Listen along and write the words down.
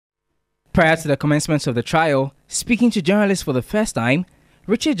Prior to the commencement of the trial, speaking to journalists for the first time,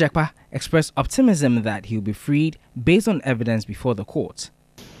 Richard Jakpa expressed optimism that he will be freed based on evidence before the court.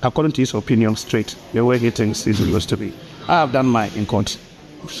 According to his opinion, straight, the way he thinks is supposed to be. I have done mine in court,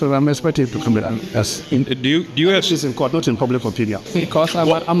 so I'm expecting to come back as in. Do you have this in court, not in public opinion, because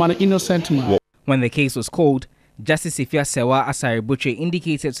I'm an innocent man. When the case was called, Justice Ifya Sewa Asare-Butche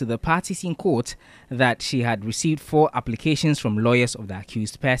indicated to the parties in court that she had received 4 applications from lawyers of the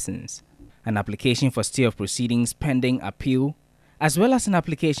accused persons. An application for stay of proceedings pending appeal, as well as an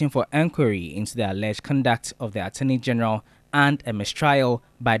application for inquiry into the alleged conduct of the Attorney General and a mistrial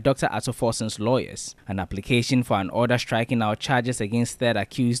by Dr. Attoforson's lawyers, an application for an order striking out charges against third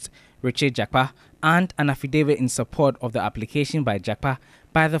accused Richard Jakpa, and an affidavit in support of the application by Jakpa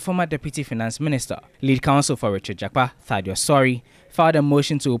by the former Deputy Finance Minister. Lead counsel for Richard Jakpa, Thaddeus Sori, filed a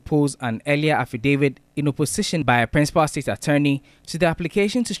motion to oppose an earlier affidavit in opposition by a principal state attorney to the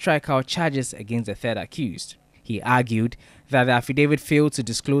application to strike out charges against the third accused. He argued that the affidavit failed to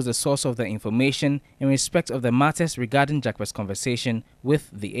disclose the source of the information in respect of the matters regarding Jakpa's conversation with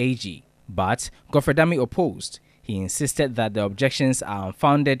the AG. But Godfrey Dame opposed. He insisted that the objections are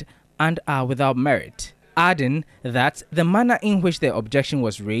unfounded and are without merit, adding that the manner in which the objection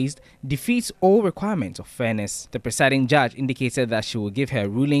was raised defeats all requirements of fairness. The presiding judge indicated that she will give her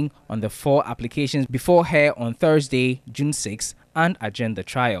ruling on the 4 applications before her on Thursday, June 6, and adjourn the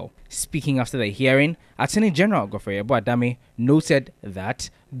trial. Speaking after the hearing, Attorney General Godfrey Dame noted that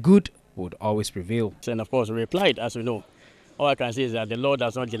good would always prevail. And of course, replied, as we know, all I can say is that the Lord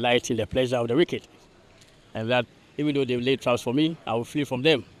does not delight in the pleasure of the wicked, and that even though they laid traps for me, I will flee from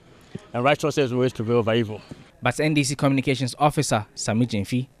them. And righteousness will always prevail over evil. But NDC Communications Officer Sami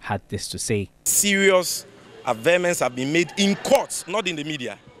Jemfi had this to say. Serious averments have been made in court, not in the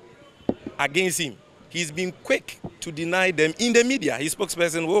media, against him. He's been quick to deny them in the media. His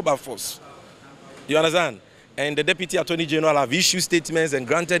spokesperson, Wilberforce. You understand? And the Deputy Attorney General have issued statements and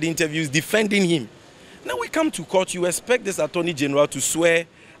granted interviews defending him. Now we come to court, you expect this Attorney General to swear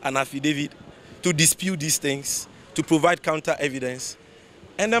an affidavit, to dispute these things, to provide counter evidence.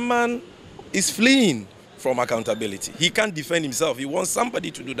 And the man is fleeing from accountability. He can't defend himself. He wants somebody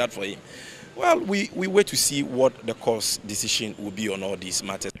to do that for him. Well, we wait to see what the court's decision will be on all these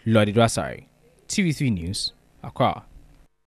matters. Lord Idwasari, TV3 News, Accra.